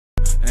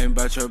Ain't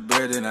about your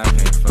bread and I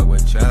can't fuck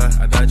with ya.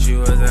 I thought you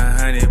was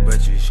 100,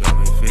 but you showed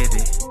me 50. You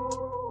said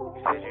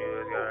you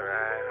was gonna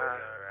ride, huh?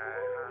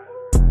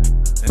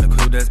 And the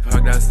coupe that's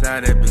parked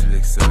outside, that bitch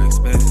looks so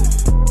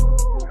expensive. I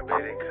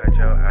bet it cut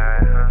your eye,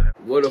 huh?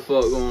 What the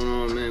fuck going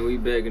on, man? We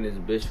back in this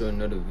bitch for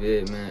another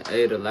vid, man.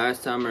 Hey, the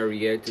last time I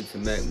reacted to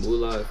Mac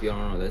Moolah, if y'all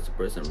don't know, that's the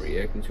person I'm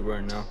reacting to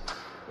right now.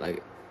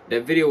 Like,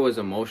 that video was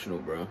emotional,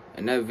 bro.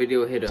 And that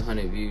video hit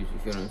 100 views, you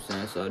feel what I'm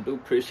saying? So I do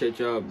appreciate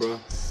y'all, bro.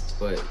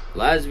 But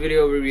last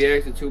video we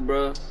reacted to,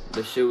 bro,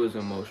 the shit was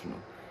emotional.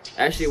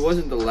 Actually, it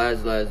wasn't the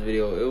last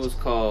video. It was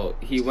called,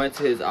 he went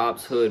to his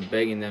Opps hood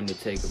begging them to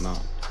take him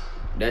out.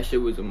 That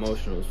shit was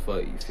emotional as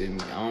fuck, you feel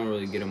me? I don't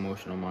really get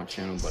emotional on my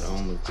channel, but I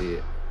almost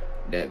did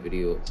that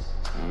video.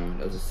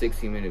 That was a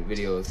 16-minute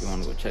video if you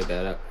want to go check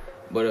that out.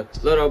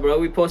 But little bro,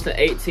 we posted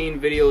 18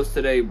 videos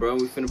today, bro.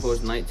 We finna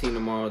post 19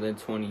 tomorrow, then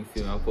 20. You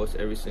feel me? I post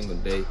every single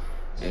day.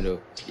 And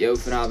yeah, we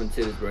finna hop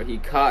into this, bro. He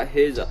caught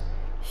his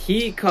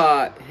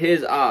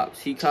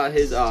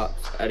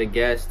Opps at a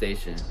gas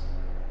station.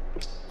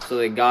 So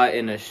they got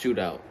in a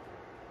shootout.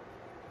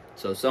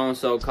 So and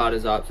so caught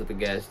his Opps at the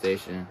gas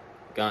station,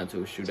 got into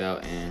a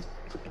shootout, and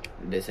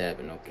this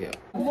happened. No kill.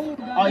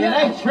 Oh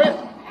yeah, they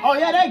tripping. Oh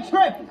yeah, they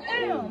tripping.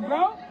 Damn,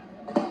 bro.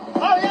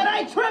 Oh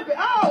yeah, they tripping.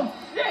 Oh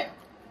shit.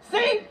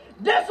 See,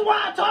 this is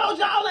why I told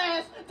y'all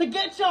ass to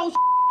get your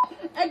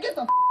and get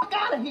the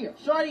out of here.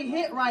 Shorty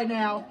hit right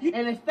now,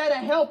 and instead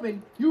of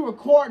helping, you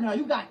recording her.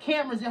 You got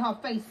cameras in her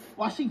face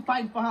while she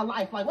fighting for her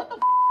life. Like, what the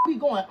be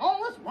going on?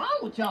 What's wrong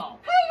with y'all?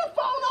 Hang the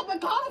phone up and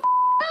call the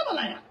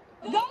ambulance.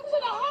 Go to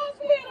the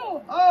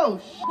hospital. Oh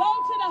shit. Go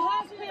to the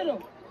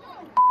hospital.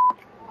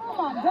 Oh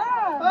my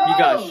God. He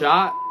got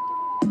shot.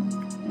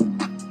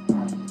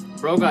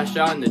 Bro got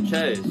shot in the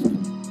chest.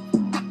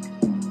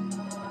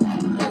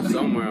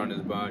 Somewhere on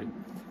his body.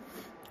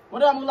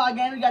 What up, Moolah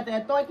gang? We got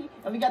that authority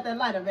and we got that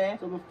lighter, man.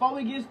 So before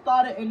we get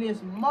started in this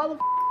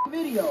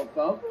video,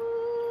 folks,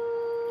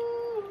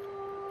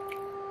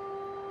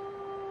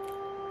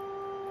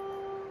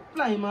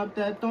 flame up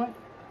that doink.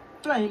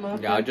 Flame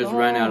up. Yeah, I just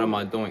ran out of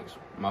my doinks,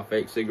 my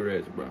fake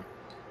cigarettes, bro.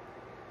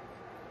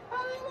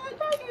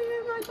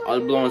 I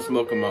was blowing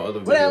smoke in my other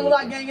video. What up,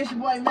 Moolah gang? It's your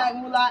boy Mac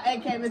Moolah,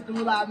 aka Mr.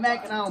 Moolah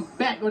Mac, and I'm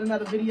back with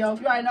another video.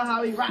 You already know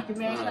how we rockin',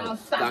 man. You know, I'm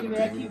stocking,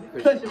 man. Keep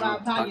it pushing my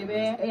pocket,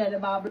 man. And in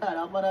my blood.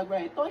 I'm what up,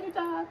 man. Throw your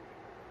time.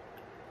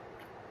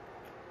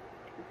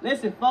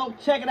 Listen,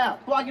 folks, check it out.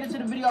 Before I get into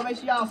the video, make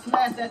sure y'all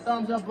smash that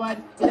thumbs up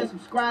button, hit that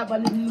subscribe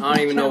button. I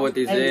don't even know what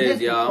this is,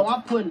 y'all.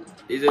 I'm putting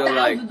these are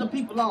thousands like of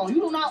people on.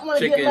 You do not want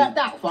to get left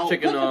out, folks.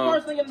 Click the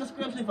first link in the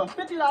description. For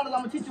 $50, I'm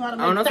going to teach you how to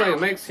make thousands. That's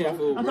like Mexican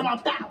food, I'm talking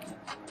about thousands.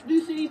 Do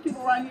you see these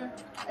people right here?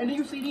 And do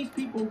you see these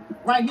people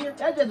right here?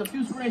 That's just a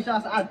few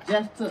screenshots I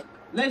just took.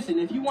 Listen,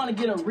 if you want to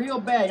get a real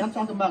bag, I'm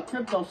talking about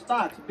crypto,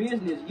 stocks,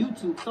 business,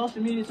 YouTube,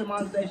 social media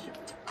monetization,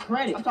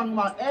 credit. I'm talking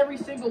about every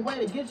single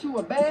way to get you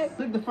a bag.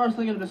 Click the first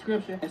link in the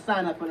description and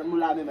sign up for the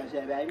Moolah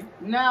membership, baby.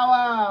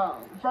 Now,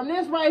 from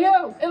this right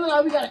here, it looks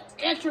like we got an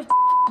extra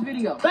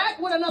video. Back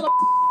with another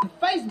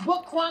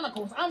Facebook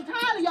Chronicles. I'm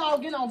tired of y'all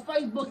getting on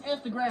Facebook,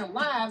 Instagram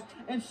Live,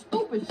 and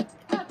stupid shit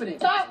happening.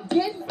 Stop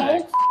getting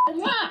folks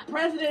live.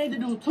 President needs to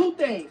do two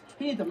things.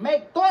 He needs to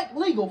make Thork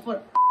legal for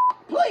the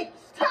police.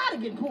 Tired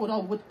of getting pulled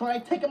over with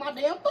Thork, taking my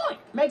damn Thork.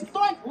 Make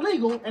Thork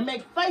legal and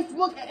make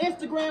Facebook and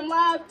Instagram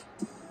Live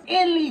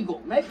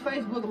illegal. Make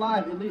Facebook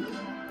Live illegal.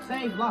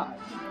 Save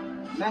lives.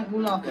 Mac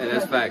Moolah. Yeah,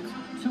 that's facts.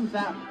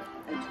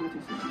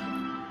 2026.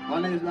 My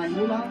name is Mac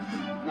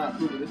Moolah. Nah,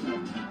 prove it. This is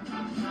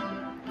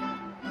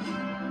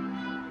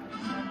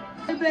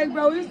Hey, back,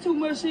 bro. It's too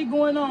much shit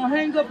going on.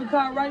 Hang up and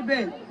call right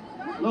back.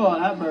 Lord,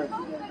 have mercy.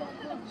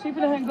 She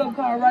finna hang up,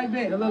 call right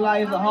back. It look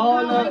like it's a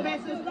whole lot.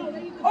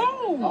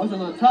 Oh, it's a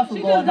little tussle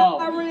going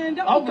on.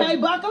 Okay,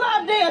 buckle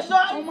up there,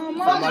 son.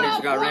 Somebody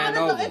just got ran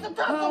over. It's a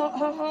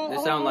tussle.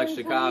 This sounds like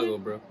Chicago,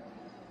 bro.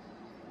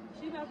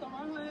 She about to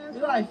run her ass.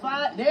 It's like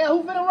five. Damn,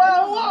 who finna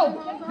run who over?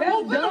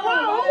 Who finna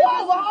run who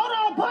over? Hold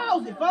on,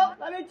 pause it, folks.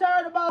 Let me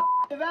turn about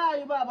the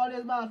value up on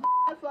this motherfucker.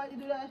 That's why you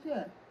do that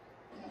shit.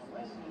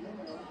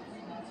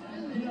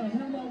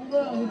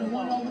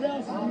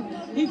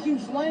 He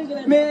keeps swinging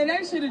at man,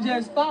 that should have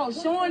just fought.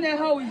 Showing that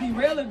hoe is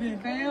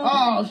irrelevant, fam.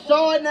 Oh,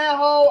 showing that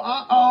hoe.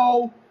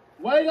 Uh-oh.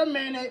 Wait a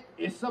minute.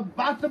 It's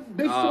about to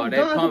be some they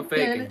guns pump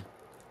faking. faking.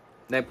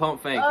 They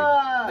pump faking.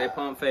 They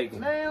pump faking.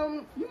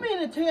 Man, you mean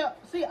to tell...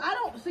 See, I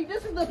don't... See,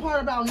 this is the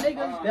part about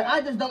niggas that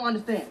I just don't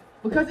understand.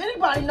 Because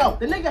anybody know,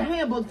 the nigga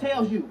handbook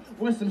tells you,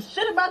 when some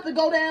shit about to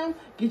go down,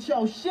 get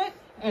your shit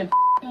and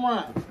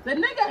run. The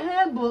nigga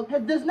handbook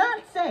does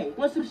not say,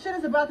 when some shit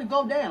is about to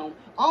go down,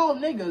 all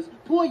niggas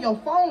pull your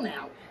phone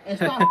out and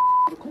start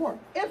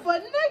recording. If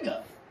a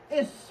nigga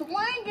is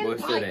swinging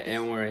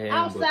pipes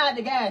outside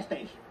the gas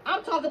station,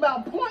 I'm talking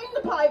about pointing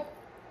the pipe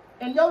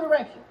in your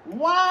direction.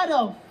 Why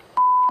the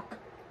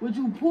would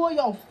you pull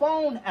your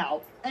phone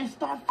out and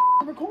start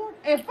recording?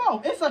 And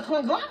folks, it's a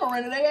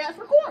conglomerate of they ass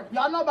recording.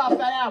 Y'all know about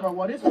Fat Albert.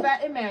 Well, this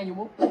Fat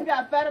Emmanuel. You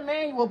got Fat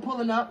Emmanuel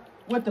pulling up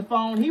with the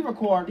phone. He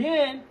recorded.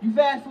 Then you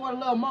fast forward a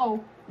little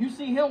more. You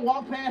see him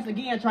walk past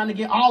again trying to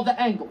get all the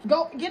angles.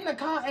 Go, get in the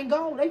car and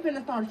go. They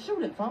finna start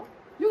shooting, folks.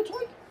 You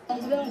tweaking.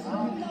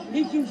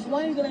 He keeps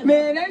swinging that.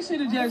 Man, that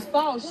should have just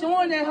fought.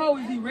 Showing that hoe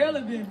is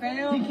irrelevant,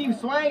 fam. He keeps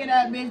swinging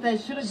that bitch that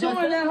should have just...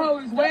 Showing that hoe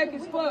is whack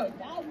as fuck.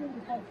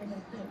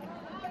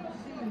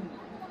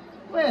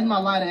 Where's my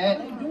lighter at?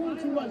 They doing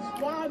too much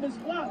squab and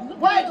squab.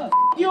 Wait,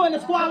 you in the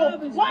squabble.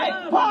 Wait,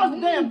 pause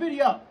the damn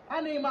video.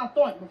 I need my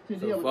thought to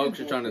deal with folks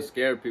are trying to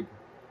scare people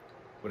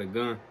with a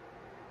gun.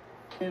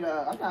 And,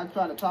 I'm not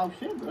trying to talk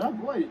shit, but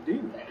that boy is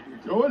deep.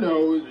 Showing that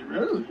hoe is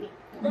irrelevant.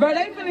 Bro,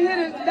 they finna hit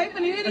it. They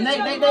finna hit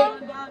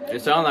it.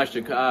 It sounds like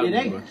Chicago.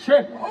 Yeah, they bro.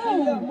 tripping.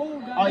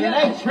 Oh, yeah,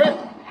 they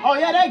tripping. Oh,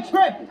 yeah, they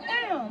tripping.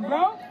 Damn,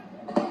 bro.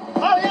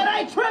 Oh,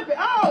 yeah, they tripping.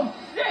 Oh,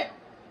 shit.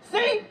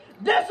 See?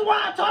 This is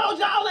why I told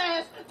y'all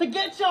ass to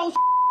get your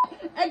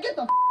and get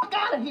the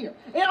out of here.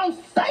 It don't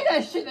say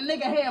that shit in the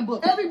nigga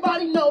handbook.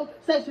 Everybody know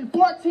section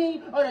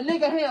 14 of the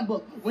nigga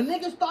handbook. When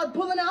niggas start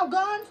pulling out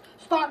guns,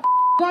 start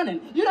running.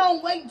 You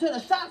don't wait until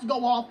the shots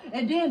go off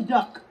and then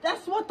duck.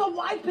 That's what the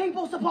white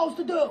people supposed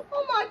to do.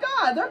 Oh my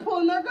God, they're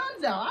pulling their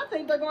guns out. I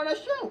think they're gonna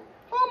shoot.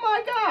 Oh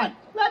my God,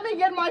 let me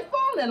get my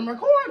phone and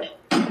record it.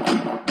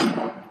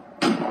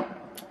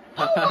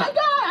 Oh my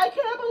God, I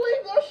can't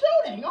believe they're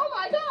shooting. Oh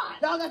my God.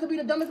 Y'all got to be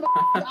the dumbest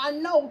I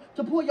know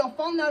to pull your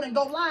phone out and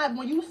go live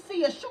when you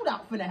see a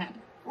shootout finna happen.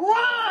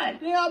 Run!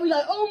 Then y'all be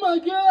like, oh my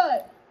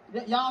God.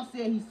 Y'all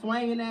said he's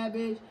swinging that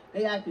bitch.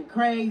 They acting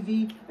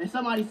crazy. And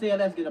somebody said,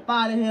 let's get up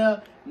out of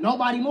here.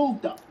 Nobody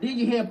moved up. Then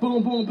you hear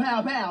boom, boom,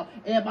 pow, pow.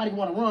 Everybody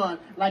want to run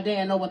like they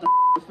didn't know what the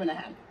was finna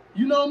happen.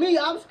 You know me,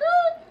 I'm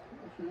screwed.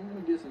 I'm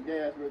gonna get some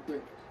gas real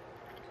quick.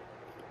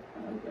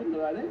 They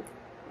look like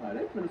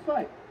they finna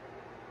fight.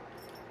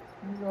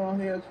 You go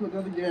ahead to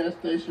another gas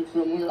station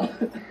somewhere.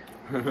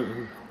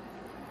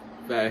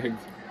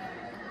 Facts.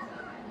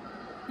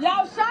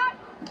 Y'all shot?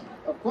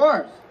 Of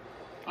course.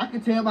 I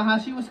could tell by how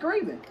she was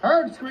screaming.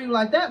 Heard scream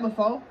like that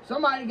before.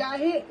 Somebody got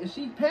hit and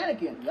she's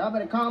panicking. Y'all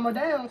better calm her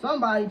down.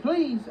 Somebody,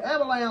 please.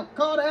 Ambulance.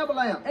 Call the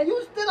ambulance. And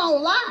you still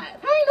on live.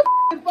 Hang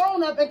the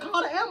phone up and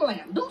call the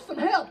ambulance. Do some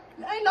help.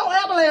 There ain't no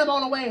ambulance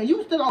on the way and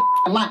you still on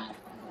live.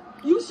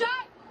 You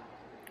shot?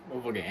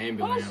 Motherfucking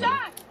ambulance. Who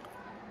shot?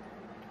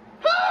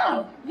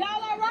 Huh? Y'all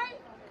all right?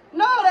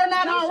 No, they're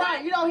not all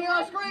right. You don't hear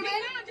her screaming? Get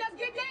down, just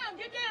get down,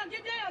 get down,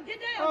 get down, get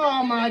down.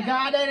 Oh my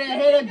God, they didn't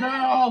hit a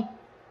girl.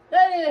 They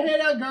didn't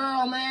hit a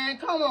girl, man.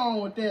 Come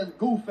on with this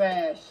goof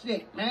ass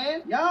shit,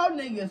 man. Y'all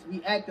niggas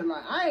be acting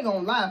like, I ain't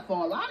gonna lie,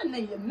 for a lot of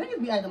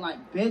niggas be acting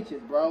like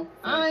bitches, bro.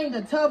 I ain't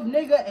a tough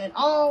nigga at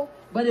all,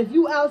 but if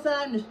you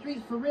outside in the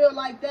streets for real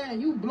like that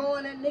and you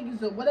blowing at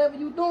niggas or whatever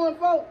you doing,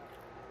 folks,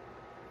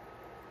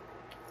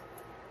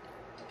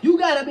 you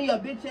gotta be a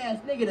bitch ass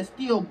nigga to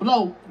still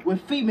blow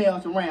with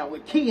females around,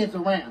 with kids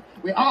around,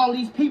 with all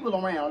these people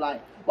around.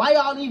 Like, why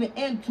y'all even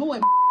into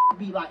it?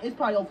 Be like, it's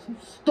probably over some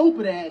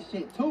stupid ass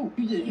shit too.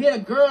 You just hit a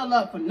girl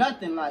up for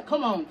nothing. Like,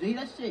 come on, G,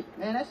 that shit,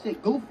 man, that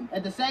shit goofy.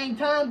 At the same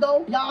time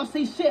though, y'all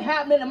see shit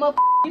happening and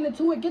motherfuckers get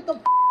into it, get the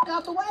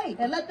out the way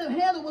and let them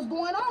handle what's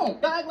going on.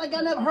 Y'all act like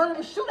y'all never heard of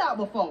a shootout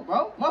before,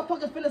 bro.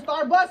 Motherfuckers finna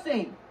start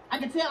busting. I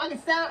can tell, I can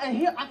sound and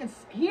hear, I can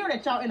hear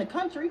that y'all in the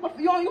country, but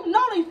you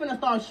know they finna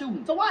start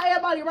shooting. So why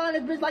everybody around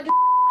this bitch like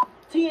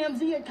it's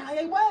TMZ and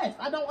Kanye West?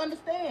 I don't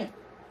understand.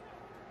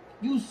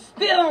 You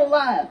still on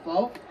live,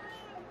 folks.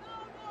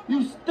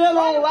 You still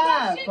on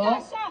live,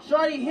 folks.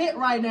 Shorty hit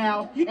right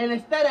now, and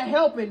instead of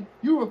helping,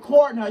 you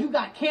recording her. You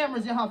got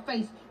cameras in her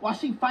face while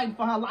she fighting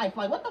for her life.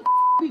 Like, what the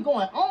be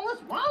going on?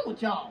 What's wrong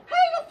with y'all?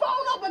 Hang the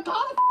phone up and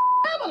call the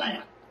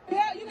ambulance.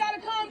 Yeah, you gotta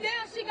calm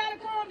down. She gotta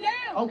calm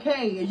down.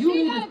 Okay, and you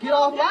need to get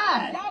off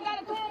live. Y'all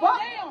gotta calm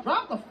down.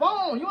 Drop the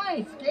phone. You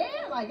ain't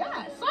scared? Like,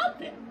 God,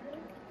 something.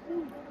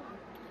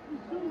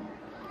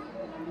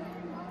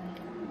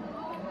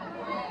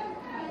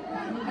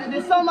 And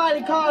did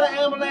somebody call the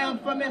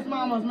ambulance for Miss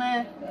Mamas,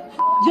 man?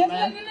 Just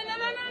man.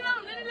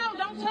 No.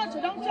 Don't touch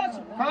her. Don't touch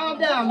her. Calm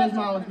down, Miss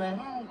Mamas, man.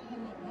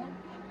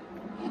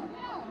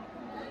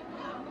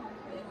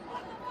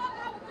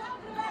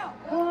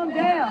 Calm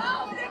down.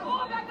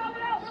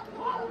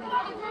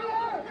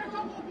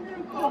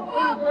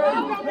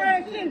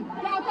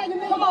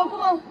 Come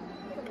on.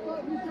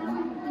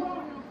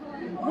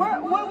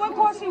 What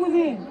course she was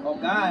in? Oh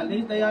God, at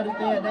least they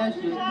understand that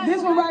shit.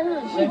 This one right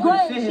here. She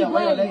great. She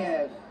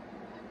great.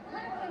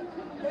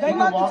 They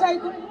about to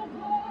take her.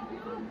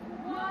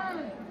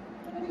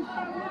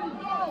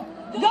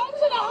 Go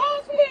to the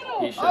hospital.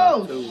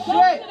 Oh Go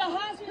shit. to the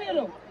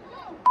hospital.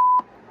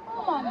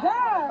 Oh my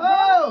God.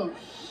 Oh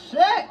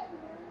shit.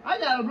 I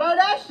gotta blur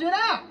that shit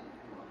out.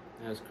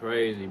 That's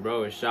crazy,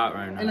 bro. It's shot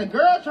right now. And the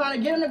girl trying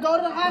to get him to go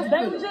to the hospital.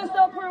 They was just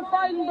up here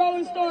fighting, bro,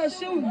 and started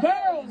shooting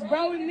girls,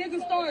 bro, and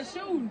niggas started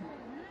shooting.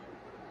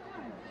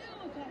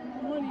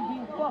 Money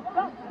being fucked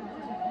up.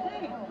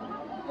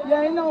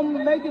 Yeah, ain't no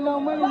making no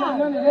money, no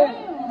none of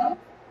that.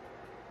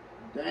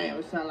 Damn,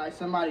 it sound like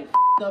somebody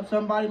f***ed up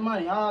somebody's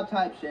money, all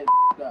type shit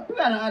f***ed up. You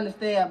gotta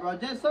understand, bro,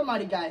 just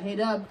somebody got hit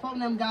up, some of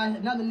them guys,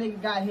 another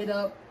nigga got hit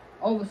up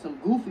over some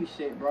goofy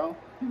shit, bro.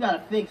 You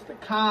gotta fix the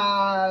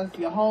cars,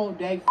 your whole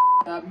day f***ed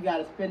up. You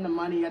gotta spend the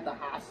money at the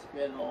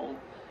hospital.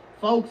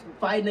 Folks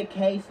fighting the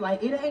case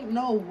like it ain't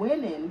no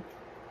winning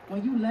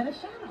when you let a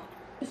shot off.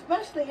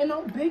 Especially in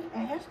no big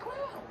ass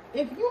crowd.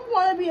 If you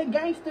wanna be a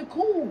gangster,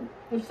 cool.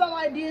 If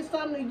somebody did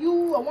something to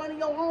you or one of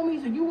your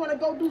homies and you wanna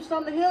go do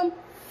something to him,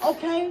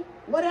 okay,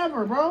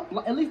 whatever, bro.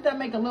 At least that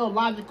make a little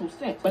logical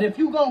sense. But if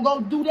you gonna go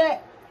do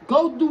that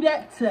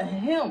to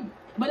him.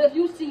 But if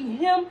you see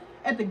him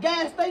at the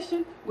gas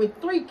station with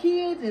 3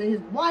 kids and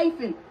his wife,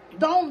 and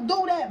don't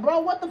do that, bro.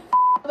 What the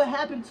f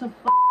happened to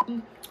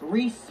f***ing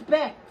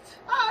respect?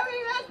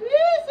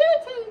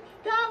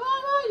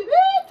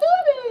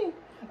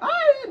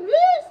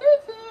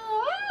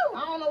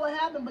 I don't know what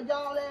happened, but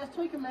y'all ass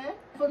tweaking, man.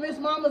 For Miss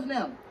Mamas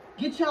now,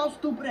 get y'all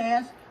stupid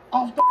ass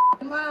off the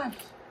f***ing lives.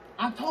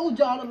 I told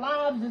y'all the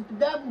lives is the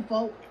devil,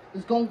 folks.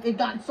 It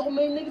got so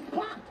many niggas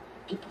blocked.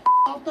 Get the f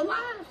off the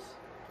lives.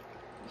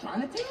 I'm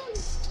trying to tell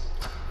you.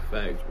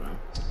 Facts, bro.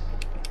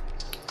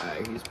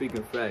 Alright, he's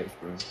speaking facts,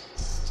 bro.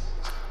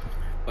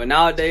 But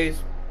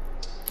nowadays,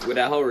 with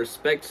that whole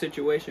respect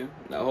situation,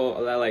 that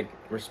like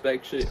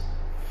respect shit,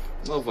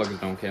 motherfuckers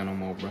don't care no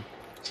more, bro.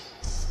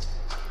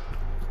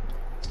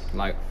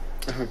 Like,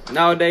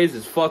 nowadays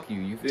it's fuck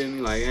you, you feel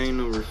me? Like, ain't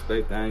no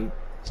respect, ain't.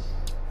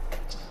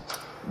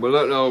 But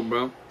look though,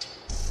 bro.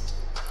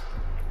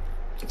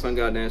 If I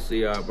goddamn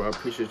see y'all, bro, I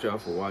appreciate y'all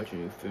for watching,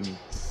 you feel me?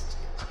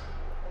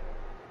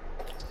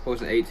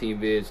 Posting 18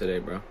 vids today,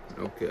 bro.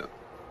 No cap.